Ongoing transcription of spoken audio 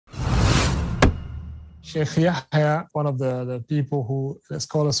Sheikh Yahya, one of the people the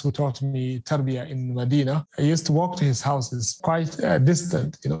scholars who taught me tarbiyah in Medina, I used to walk to his house. It's quite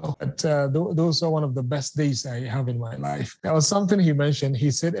distant, but those are one of the best days I have in my life. There was something he mentioned.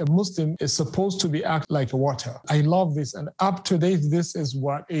 He said a Muslim is supposed to be act like water. I love this, and up to date, this is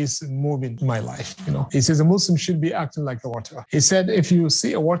what is moving my life. He says a Muslim should be acting like a water. He said if you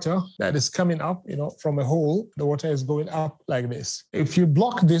see a water that is coming up, from a hole, the water is going up like this. If you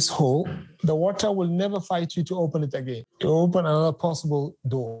block this hole, the water will never fight you to open it again. You open another possible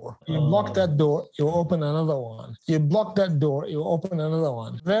door. You block that door, you open another one. You block that door, you open another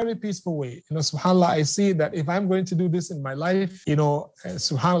one. Very peaceful way. SubhanAllah, I see that if I'm going to do this in my life,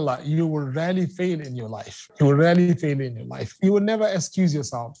 SubhanAllah, you will rarely fail in your life. You will rarely fail in your life. You will never excuse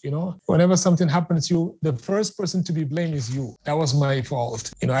yourself. Whenever something happens to you, the first person to be blamed is you. That was my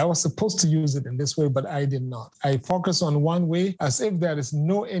fault. I was supposed to use it in this way, but I did not. I focus on one way as if there is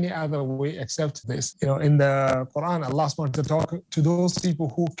no any other way except this. In the Quran, Allah subhanahu wa ta'ala talk to those people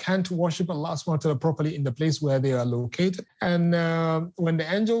who can't worship Allah subhanahu wa ta'ala properly in the place where they are located. And when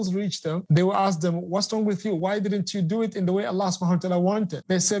the angels reach them, they will ask them, what's wrong with you? Why didn't you do it in the way Allah subhanahu wa ta'ala wanted?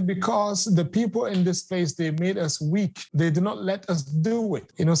 They said, because the people in this place, they made us weak. They did not let us do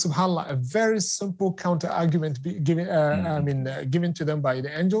it. SubhanAllah, a very simple counter argument given to them by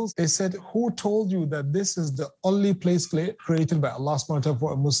the angels. They said, who told you that this is the only place created by Allah subhanahu wa ta'ala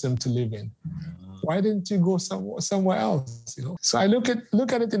for a Muslim to live in? Why didn't you go somewhere else? So I look at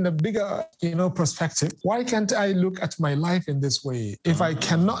it in the bigger, perspective. Why can't I look at my life in this way? If I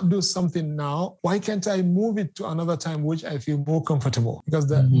cannot do something now, why can't I move it to another time which I feel more comfortable? Because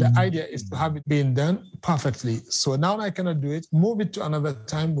the idea is to have it being done perfectly. So now I cannot do it, move it to another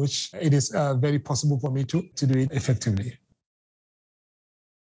time which it is very possible for me to do it effectively.